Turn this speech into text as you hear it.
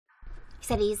He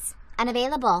said he's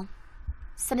unavailable.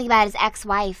 Something about his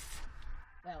ex-wife.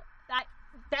 Well,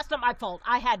 that's not my fault.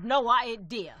 I had no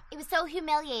idea. It was so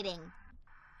humiliating.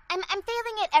 I'm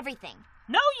failing at everything.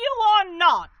 No, you are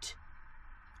not.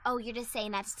 Oh, you're just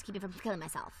saying that just to keep me from killing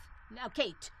myself. Now,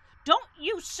 Kate, don't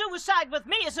use suicide with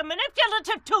me as a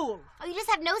manipulative tool. Oh, you just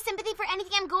have no sympathy for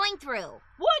anything I'm going through.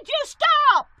 Would you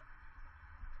stop?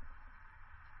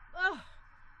 Ugh.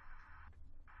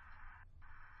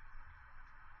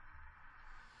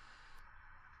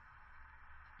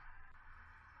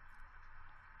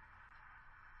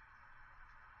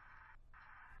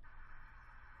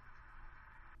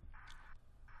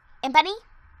 And Bunny?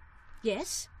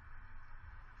 Yes?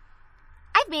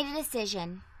 I've made a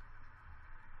decision.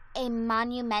 A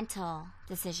monumental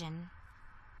decision.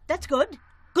 That's good.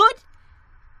 Good?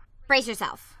 Brace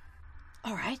yourself.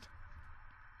 All right.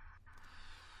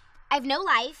 I've no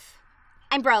life,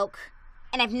 I'm broke,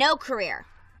 and I've no career.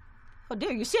 Oh,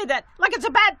 dear, you say that like it's a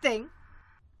bad thing.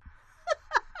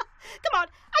 Come on,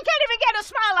 I can't even get a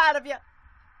smile out of you.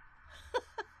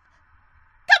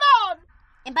 Come on!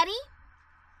 And Bunny?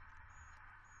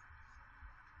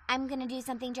 I'm gonna do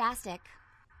something drastic.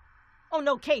 Oh,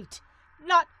 no, Kate.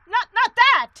 Not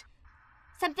that!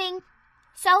 Something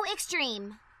so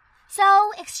extreme,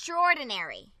 so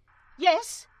extraordinary.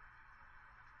 Yes?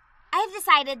 I have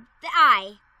decided that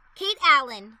I, Kate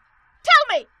Allen,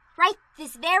 Tell me! right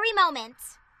this very moment,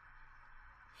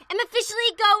 am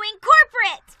officially going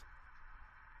corporate!